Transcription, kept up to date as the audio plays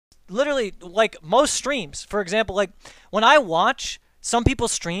literally, like, most streams, for example, like, when I watch some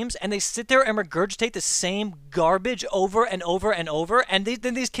people's streams and they sit there and regurgitate the same garbage over and over and over, and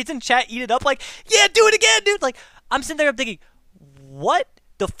then these kids in chat eat it up like, yeah, do it again, dude. Like, I'm sitting there, I'm thinking, what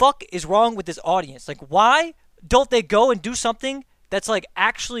the fuck is wrong with this audience? Like, why don't they go and do something that's, like,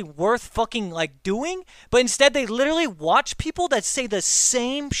 actually worth fucking, like, doing? But instead, they literally watch people that say the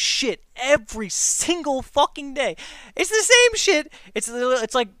same shit every single fucking day. It's the same shit.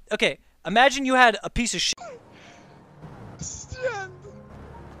 It's like, okay, imagine you had a piece of shit.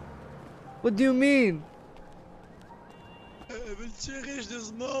 What do you mean? We'll cherish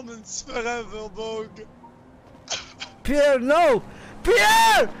this moment forever, dog. Pierre, no!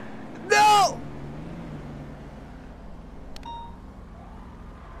 Pierre! No!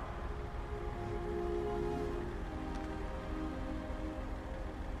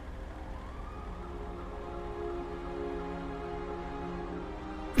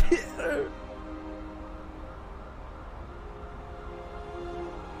 Pierre!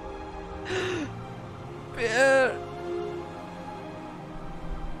 Pierre!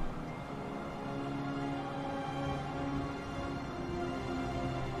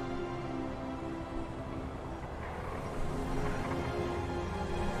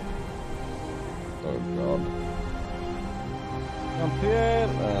 Oh god. Come Pierre!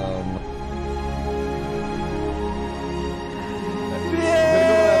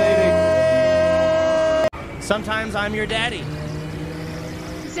 Pierre! Sometimes I'm your daddy.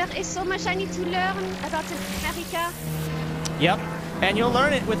 There is so much I need to learn about America. Yep. And you'll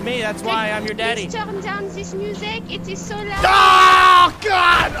learn it with me. That's why I'm your daddy. Please turn down this music. It is so loud. Oh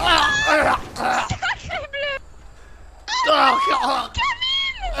God! Sacré bleu! Oh God!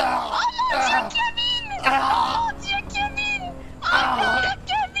 Camille! Oh mon Dieu, Camille! Oh mon Dieu, Camille! Oh mon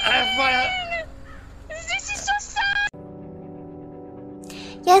Dieu, Camille! This is so sad!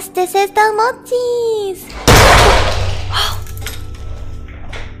 Yes, this is the mochis!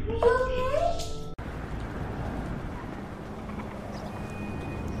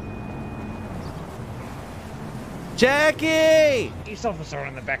 Jackie! Police officer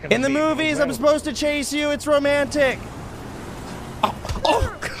in the back of the In the movies, I'm supposed to chase you. It's romantic. Oh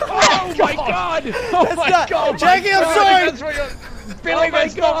my God! Oh my God! Jackie, I'm sorry. Billy,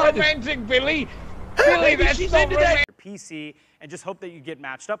 that's not romantic, Billy. Billy, that's not romantic. PC and just hope that you get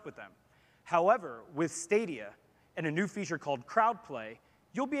matched up with them. However, with Stadia and a new feature called Crowd Play,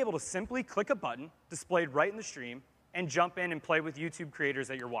 you'll be able to simply click a button displayed right in the stream and jump in and play with YouTube creators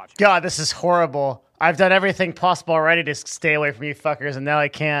that you're watching. God, this is horrible. I've done everything possible already to stay away from you fuckers, and now I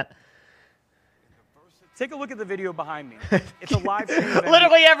can't. Take a look at the video behind me. It's a live stream of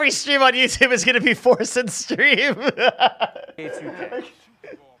Literally every stream on YouTube is going to be forsen stream. NBA 2K.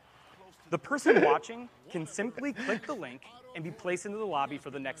 The person watching can simply click the link and be placed into the lobby for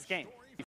the next game.